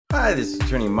Hi, this is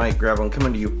Attorney Mike Gravel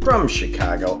coming to you from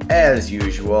Chicago as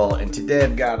usual, and today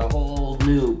I've got a whole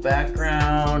new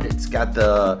background. It's got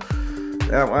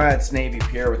it's Navy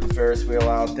Pier with the Ferris wheel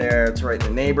out there. It's right in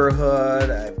the neighborhood.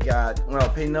 I've got,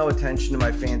 pay no attention to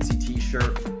my fancy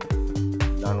t-shirt.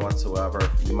 None whatsoever.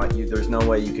 There's no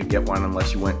way you could get one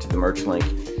unless you went to the merch link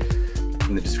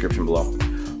in the description below.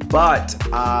 But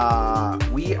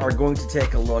we are going to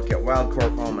take a look at Wild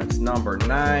Court Moments number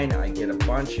 9. I get a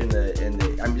bunch in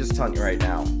the. I'm just telling you right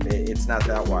now, it's not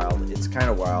that wild. It's kind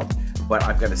of wild, but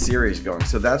I've got a series going,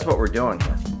 so that's what we're doing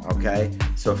here. Okay.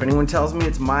 So if anyone tells me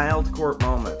it's mild court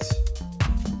moments,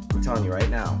 I'm telling you right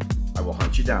now, I will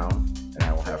hunt you down and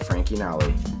I will have Frankie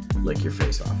Nolly lick your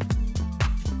face off.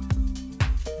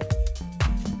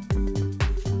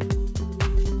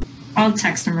 I'll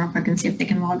text them real quick and see if they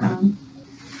can log on.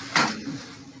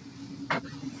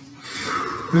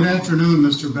 Good afternoon,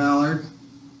 Mr. Ballard.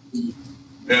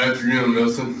 Good afternoon,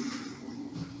 Milton.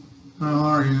 How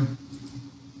are you?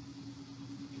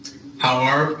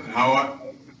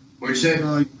 What you say?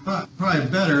 Probably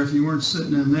better if you weren't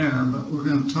sitting in there, but we're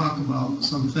going to talk about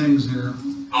some things here.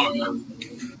 Oh, yeah.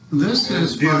 This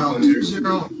is file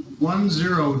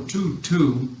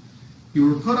 201022. You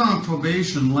were put on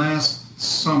probation last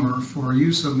summer for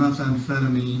use of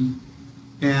methamphetamine,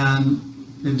 and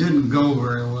it didn't go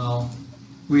very well.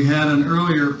 We had an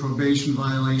earlier probation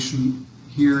violation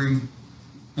hearing,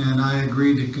 and I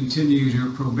agreed to continue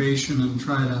your probation and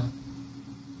try to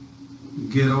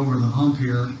get over the hump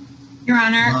here. Your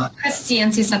Honor, Chris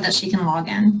Yancey said that she can log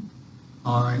in.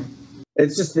 All right.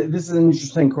 It's just, this is an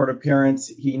interesting court appearance.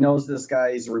 He knows this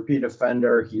guy. He's a repeat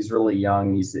offender. He's really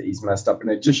young. He's messed up,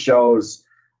 and it just shows,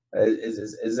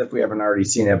 as if we haven't already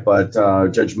seen it, but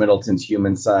Judge Middleton's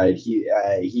human side.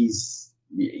 He's,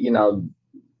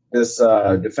 this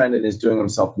defendant is doing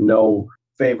himself no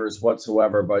favors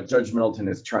whatsoever, but Judge Middleton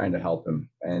is trying to help him.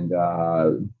 And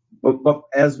but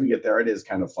as we get there, it is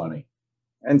kind of funny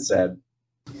and sad.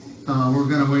 We're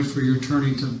going to wait for your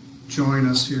attorney to join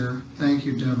us here. Thank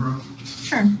you, Deborah.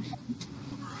 Sure.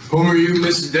 Whom are you,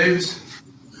 Mrs. Davis?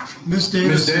 Miss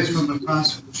Davis is from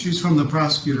she's from the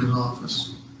prosecutor's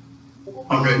office.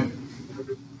 Okay.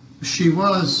 She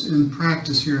was in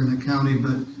practice here in the county,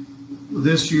 but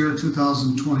this year,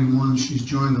 2021, she's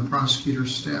joined the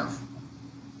prosecutor's staff.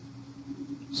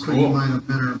 So cool. You might have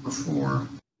met her before.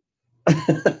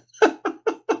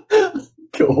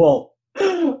 Cool.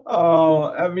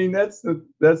 Oh, I mean, that's the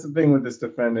thing with this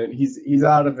defendant. He's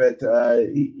out of it.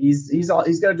 He's got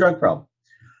a drug problem,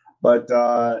 but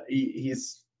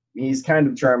he's kind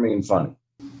of charming and funny.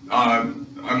 I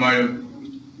might have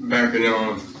back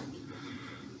in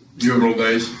juvenile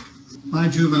days. My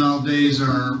juvenile days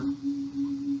are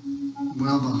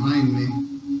well behind me.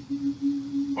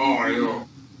 Oh, I know.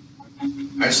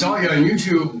 I saw you on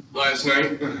YouTube last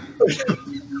night.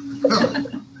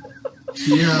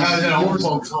 Yeah. I was at a old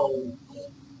folks' home.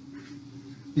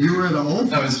 You were at an old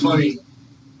That was funny.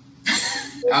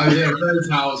 I was at a friend's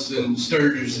house in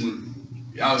Sturgis, and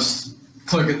I was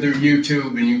clicking through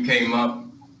YouTube, and you came up.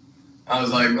 I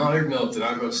was like, oh, there's Milton.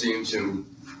 I'll go see him soon.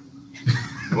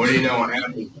 What do you know what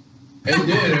happened? It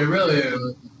did. It really did.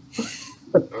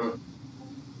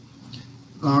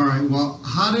 All right. Well,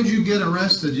 how did you get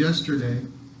arrested yesterday?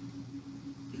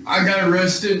 I got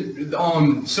arrested.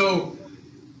 So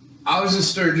I was in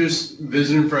Sturgis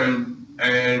visiting a friend,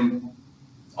 and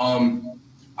I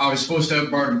was supposed to have a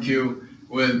barbecue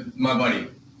with my buddy,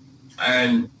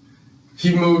 and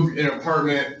he moved in an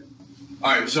apartment.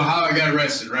 All right. So how I got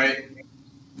arrested, right?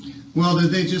 Well,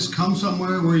 did they just come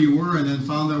somewhere where you were and then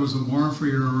found there was a warrant for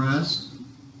your arrest?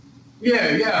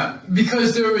 Yeah.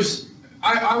 Because there was.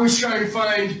 I was trying to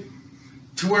find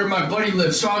to where my buddy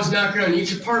lived, so I was knocking on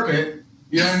each apartment,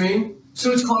 you know what I mean?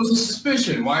 So it's causing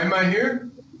suspicion. Why am I here?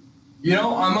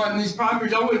 I'm on these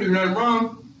properties, I wouldn't do nothing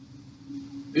wrong.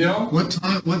 What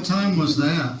time was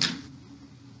that?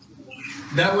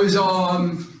 That was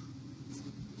about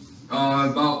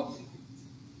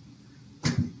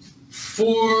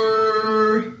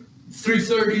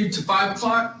 3:30 to 5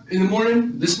 o'clock in the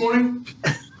morning, this morning.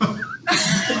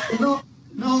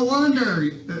 No wonder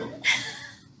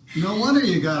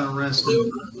you got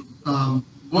arrested. The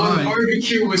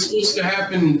barbecue was supposed to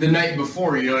happen the night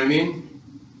before, you know what I mean?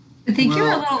 I think you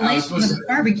were a little late for the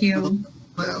barbecue.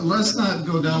 But let's not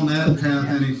go down that path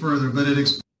any further, but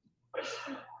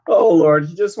Oh, Lord.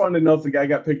 He just wanted to know if the guy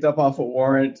got picked up off a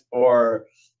warrant or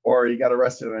he got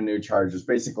arrested on new charges.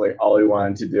 Basically, all he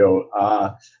wanted to do.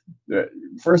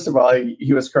 First of all,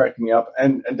 he was cracking me up,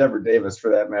 and Deborah Davis,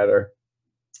 for that matter,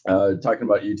 talking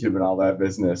about YouTube and all that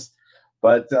business.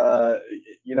 But,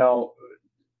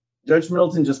 Judge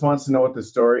Middleton just wants to know what the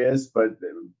story is, but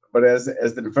as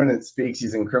the defendant speaks,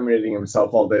 he's incriminating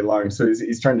himself all day long, so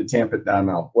he's trying to tamp it down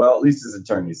now. Well, at least his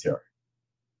attorney's here.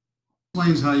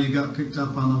 Explains how you got picked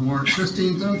up on the warrant.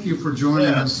 Christine, thank you for joining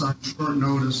us on short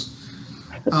notice.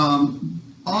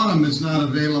 Autumn is not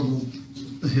available,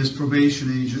 his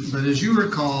probation agent, but as you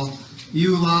recall,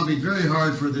 you lobbied very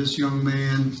hard for this young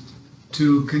man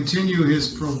to continue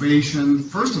his probation.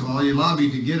 First of all, you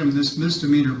lobbied to get him this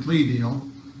misdemeanor plea deal.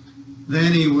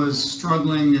 Then he was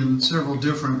struggling in several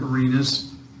different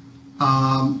arenas,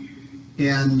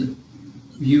 and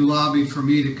you lobbied for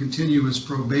me to continue his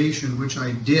probation, which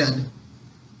I did.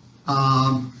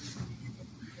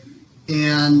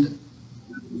 And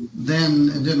then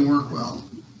it didn't work well.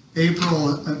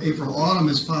 Autumn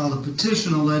has filed a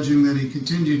petition alleging that he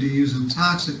continued to use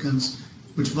intoxicants,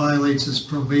 which violates his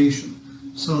probation.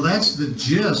 So that's the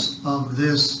gist of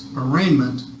this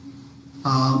arraignment.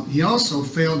 He also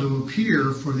failed to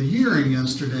appear for the hearing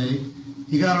yesterday.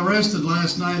 He got arrested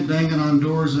last night banging on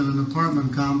doors in an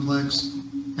apartment complex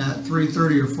at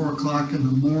 3:30 or 4 o'clock in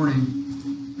the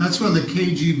morning. That's when the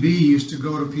KGB used to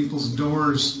go to people's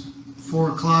doors.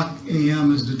 4 o'clock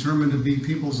a.m. is determined to be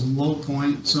people's low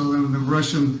point. So then the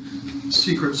Russian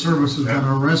Secret Service was going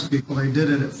to arrest people. They did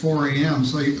it at 4 a.m.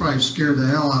 So he probably scared the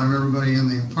hell out of everybody in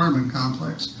the apartment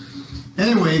complex.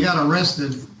 Anyway, he got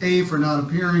arrested, A, for not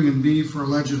appearing, and B, for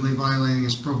allegedly violating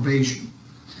his probation.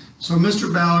 So,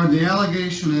 Mr. Ballard, the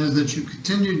allegation is that you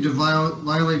continued to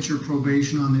violate your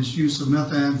probation on this use of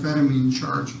methamphetamine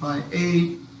charge by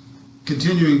A,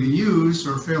 continuing to use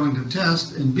or failing to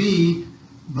test, and B,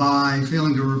 by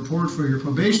failing to report for your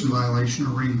probation violation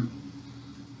arraignment.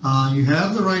 You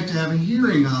have the right to have a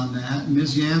hearing on that.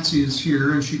 Ms. Yancey is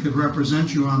here, and she could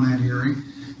represent you on that hearing.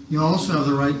 You also have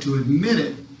the right to admit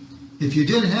it. If you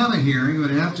did have a hearing, it would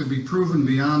have to be proven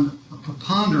beyond a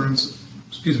preponderance,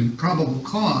 probable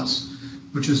cause,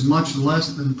 which is much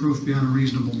less than proof beyond a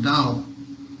reasonable doubt.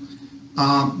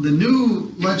 The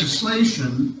new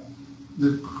legislation,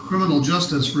 the criminal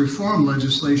justice reform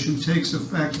legislation, takes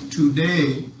effect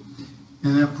today,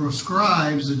 and that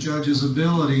proscribes the judge's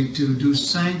ability to do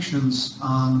sanctions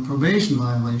on probation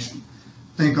violation.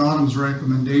 I think Autumn's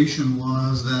recommendation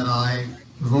was that I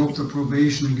revoke the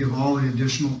probation and give all the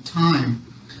additional time.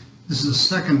 This is a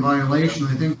second violation.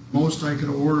 I think most I could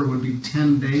order would be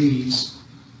 10 days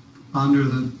under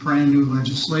the brand new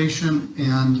legislation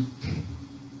and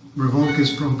revoke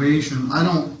his probation. I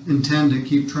don't intend to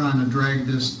keep trying to drag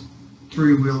this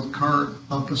three-wheeled cart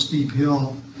up a steep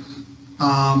hill.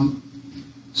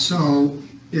 So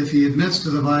if he admits to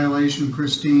the violation,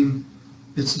 Christine,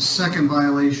 it's a second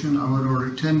violation. I would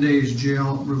order 10 days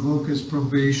jail, revoke his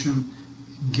probation,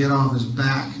 get off his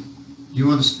back. You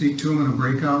want to speak to him in a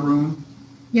breakout room?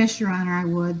 Yes, Your Honor, I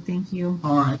would. Thank you.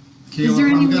 All right. Caleb, is there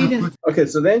any way to... Okay,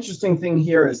 so the interesting thing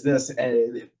here is this,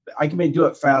 I can do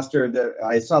it faster.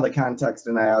 I saw the context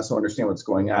and I also understand what's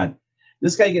going on.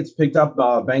 This guy gets picked up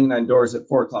banging on doors at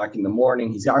 4 o'clock in the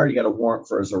morning. He's already got a warrant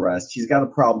for his arrest. He's got a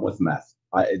problem with meth.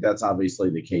 That's obviously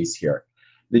the case here.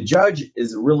 The judge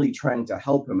is really trying to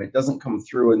help him. It doesn't come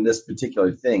through in this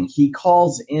particular thing. He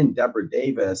calls in Deborah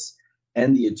Davis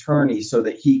and the attorney so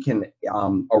that he can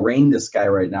arraign this guy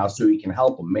right now, so he can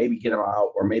help him, maybe get him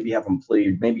out, or maybe have him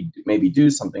plead, maybe do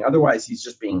something. Otherwise, he's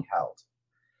just being held.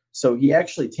 So he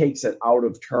actually takes it out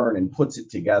of turn and puts it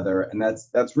together, and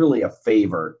that's really a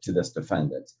favor to this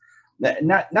defendant.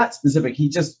 Not specific. He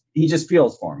just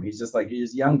feels for him. He's just like,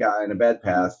 he's a young guy in a bad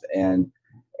path, and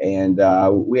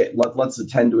let's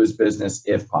attend to his business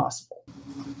if possible.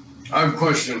 I have a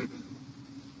question.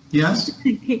 Yes?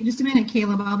 Just a minute,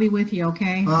 Caleb. I'll be with you,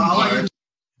 okay?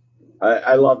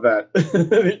 I love that.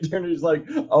 The attorney's like,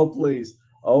 oh please,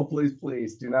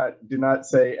 do not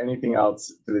say anything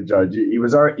else to the judge. He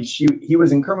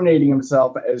was incriminating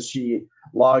himself as she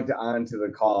logged on to the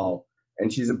call,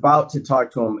 and she's about to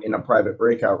talk to him in a private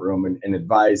breakout room and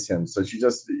advise him. So she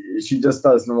just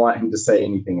doesn't want him to say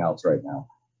anything else right now.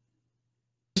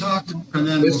 Talk to him and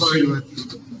then we'll see what.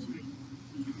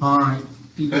 All right.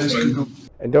 You guys can go.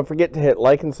 And don't forget to hit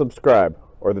like and subscribe,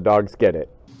 or the dogs get it.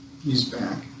 He's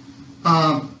back.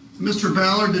 Mr.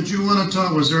 Ballard, did you want to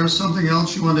talk? Was there something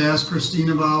else you wanted to ask Christine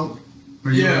about?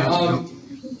 Yeah.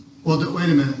 Well, wait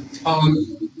a minute. All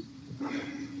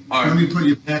right. Let me put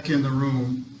you back in the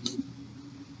room.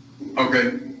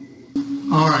 Okay.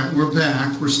 All right, we're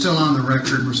back. We're still on the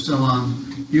record. We're still on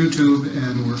YouTube,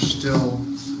 and we're still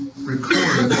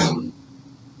recording.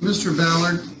 Mr.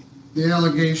 Ballard, the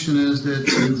allegation is that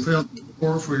you failed to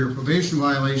report for your probation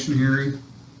violation hearing,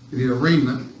 the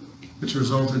arraignment, which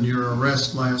resulted in your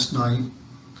arrest last night.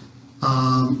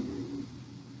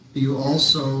 you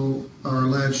also are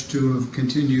alleged to have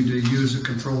continued to use a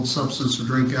controlled substance or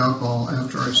drink alcohol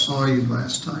after I saw you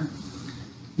last time.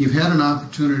 You've had an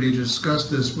opportunity to discuss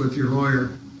this with your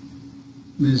lawyer.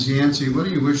 Ms. Yancey, what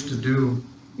do you wish to do?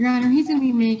 Your Honor, he's going to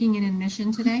be making an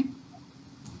admission today.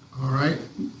 All right.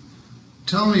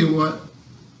 Tell me what,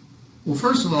 well,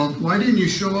 first of all, why didn't you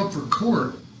show up for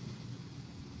court?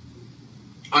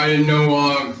 I didn't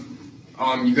know,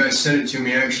 you guys sent it to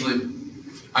me, actually.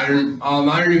 I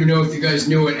don't even know if you guys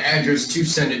knew what address to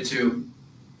send it to.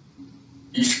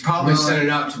 You should probably send it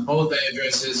out to both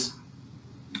addresses.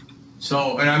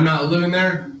 So, and I'm not living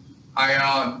there.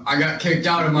 I got kicked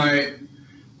out of my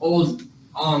old,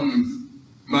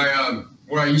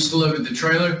 where I used to live at the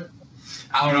trailer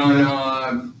out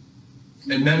on,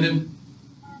 in Mendon.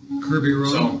 Kirby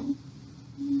Road? So,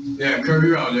 yeah,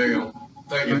 Kirby Road, there you go.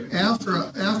 Thank you.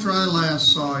 After I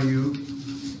last saw you,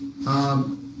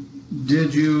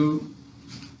 did you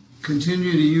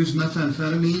continue to use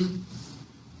methamphetamine?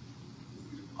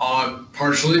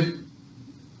 Partially.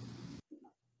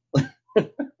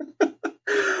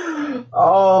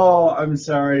 Oh, I'm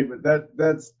sorry, but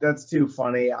that's too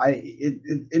funny.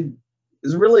 It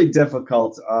is really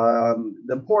difficult.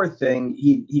 The poor thing,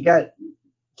 he got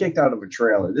kicked out of a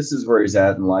trailer. This is where he's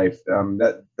at in life.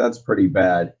 That's pretty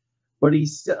bad. But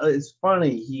it's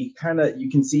funny. He you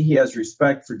can see he has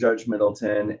respect for Judge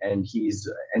Middleton, and he's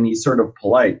sort of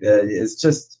polite.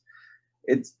 It's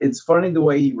funny the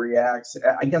way he reacts.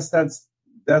 I guess that's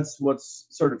what's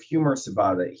sort of humorous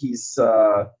about it. He's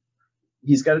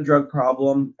got a drug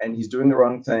problem and he's doing the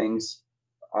wrong things,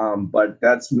 but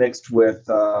that's mixed with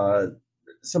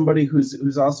somebody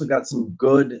who's also got some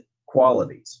good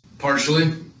qualities.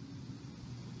 Partially.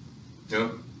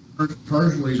 Yep.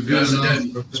 Partially is good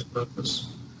enough for this purpose.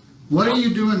 What are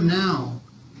you doing now?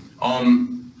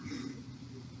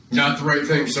 Not the right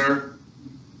thing, sir.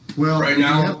 Well, right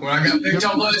now, when I got picked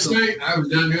up last night, I was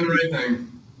not doing the right thing.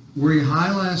 Were you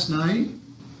high last night?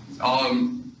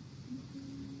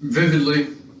 Vividly.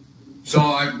 So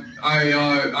I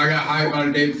got high about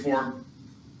a day before,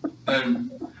 and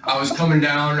I was coming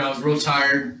down, and I was real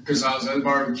tired because I was at the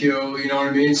barbecue, you know what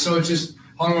I mean? So it just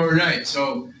hung overnight.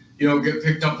 So, get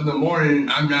picked up in the morning,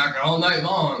 I'm knocking all night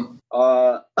long.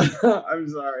 I'm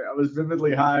sorry, I was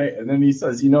vividly high, and then he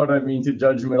says, you know what I mean, to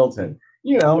Judge Middleton.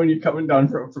 When you're coming down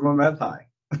from a meth high.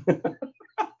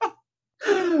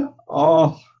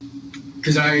 Oh.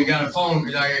 Because I ain't got a phone,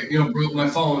 because I, broke my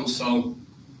phone, so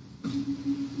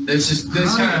that's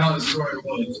kind of how the story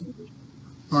was.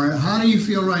 All right, how do you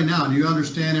feel right now? Do you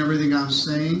understand everything I'm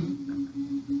saying?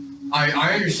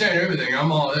 I understand everything.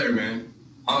 I'm all there, man.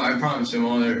 I promise I'm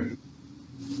all there.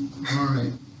 All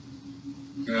right.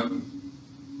 Yeah.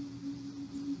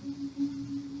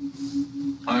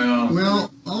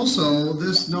 Well, also,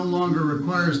 this no longer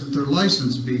requires that their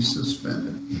license be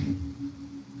suspended.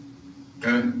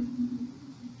 Okay.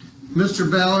 Mr.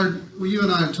 Ballard, well, you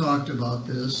and I have talked about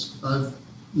this. I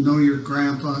know your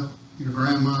grandpa, your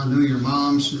grandma, I knew your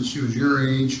mom since she was your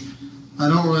age. I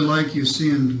don't really like you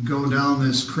seeing go down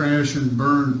this crash and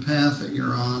burn path that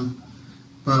you're on,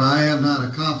 but I have not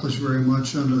accomplished very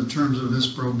much under the terms of this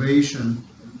probation,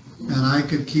 and I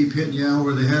could keep hitting you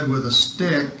over the head with a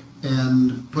stick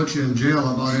and put you in jail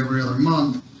about every other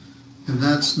month, and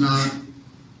that's not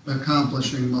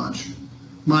accomplishing much.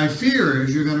 My fear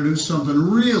is you're going to do something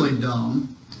really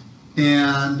dumb,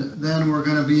 and then we're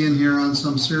going to be in here on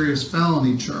some serious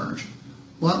felony charge.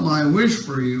 What my wish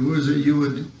for you is that you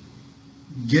would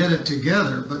get it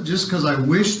together, but just because I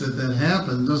wish that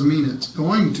happened doesn't mean it's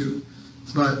going to.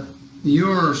 But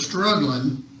you're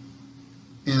struggling,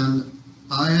 and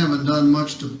I haven't done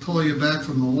much to pull you back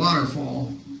from the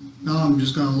waterfall. Now I'm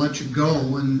just going to let you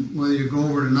go, and whether you go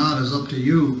over it or not is up to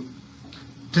you.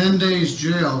 10 days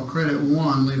jail, credit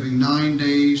 1, leaving 9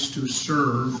 days to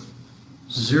serve,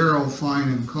 0 fine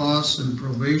and costs, and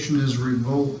probation is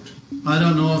revoked. I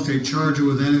don't know if they charge you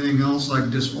with anything else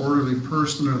like disorderly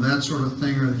person or that sort of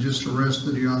thing, or they just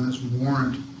arrested you on this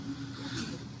warrant.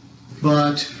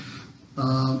 But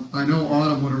I know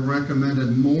Autumn would have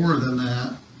recommended more than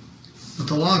that. But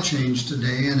the law changed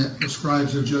today, and it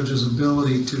prescribes a judge's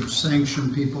ability to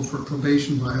sanction people for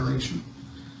probation violation.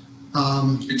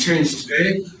 It changed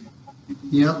today?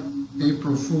 Yep,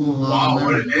 April Fool. Wow,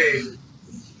 what a day.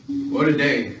 What a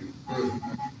day.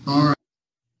 All right.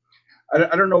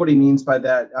 I don't know what he means by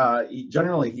that.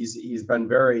 Generally, he's been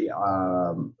very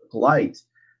polite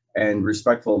and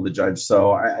respectful of the judge.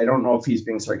 So I don't know if he's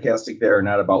being sarcastic there or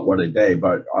not about what a day.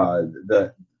 But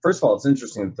first of all, it's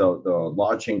interesting that the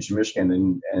law changed in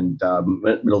Michigan, and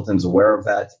Middleton's aware of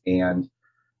that, and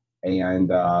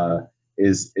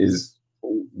is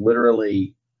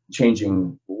literally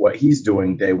changing what he's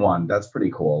doing day one. That's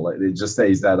pretty cool. It just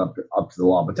stays that up to the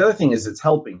law. But the other thing is it's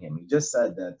helping him. He just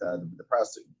said that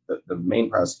the main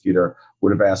prosecutor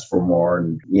would have asked for more,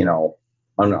 and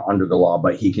under the law,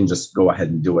 but he can just go ahead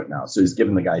and do it now. So he's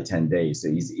giving the guy 10 days.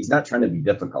 So he's not trying to be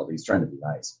difficult. He's trying to be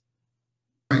nice.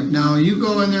 Right, now you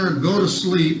go in there, go to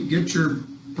sleep, get your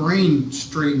brain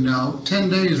straightened out. 10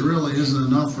 days really isn't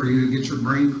enough for you to get your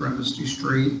brain chemistry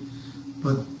straight,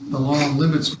 but the law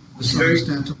limits to some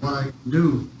extent to what I can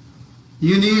do.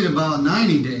 You need about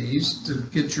 90 days to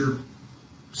get your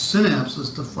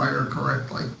synapses to fire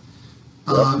correctly.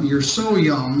 You're so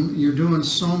young, you're doing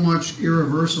so much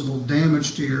irreversible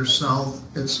damage to yourself,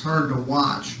 it's hard to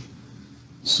watch.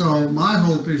 So my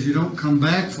hope is you don't come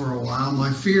back for a while.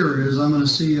 My fear is I'm going to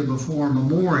see you before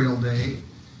Memorial Day,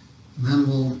 and then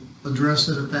we'll address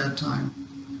it at that time.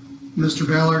 Mr.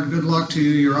 Ballard, good luck to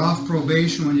you. You're off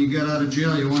probation when you get out of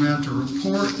jail. You won't have to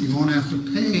report, you won't have to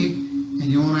pay, and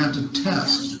you won't have to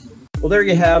test. Well, there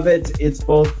you have it. It's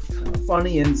both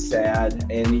funny and sad,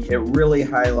 and it really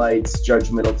highlights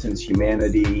Judge Middleton's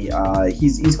humanity.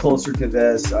 He's closer to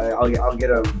this. I'll get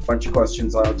a bunch of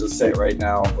questions. I'll just say it right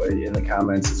now in the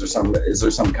comments. Is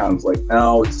there some conflict?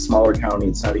 No, it's a smaller county.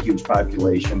 It's not a huge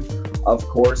population. Of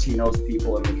course, he knows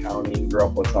people in the county and grew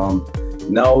up with them.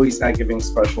 No, he's not giving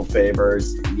special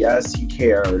favors. Yes, he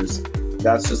cares.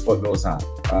 That's just what goes on,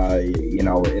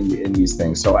 in these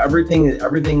things. So everything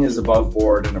is above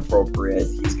board and appropriate.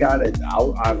 He's got it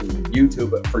out on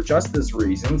YouTube for just this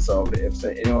reason. So if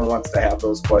anyone wants to have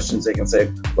those questions, they can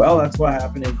say, well, that's what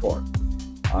happened in court.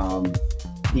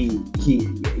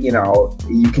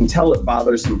 You can tell it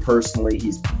bothers him personally.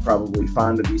 He's probably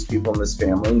fond of these people in this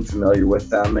family and familiar with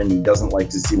them, and he doesn't like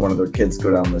to see one of their kids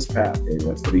go down this path.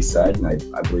 That's what he said, and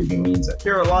I believe he means it.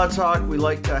 Here at Law Talk, we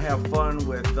like to have fun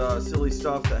with silly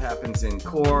stuff that happens in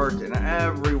court, and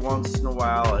every once in a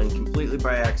while, and completely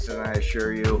by accident, I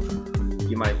assure you,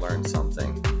 you might learn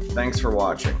something. Thanks for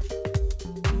watching.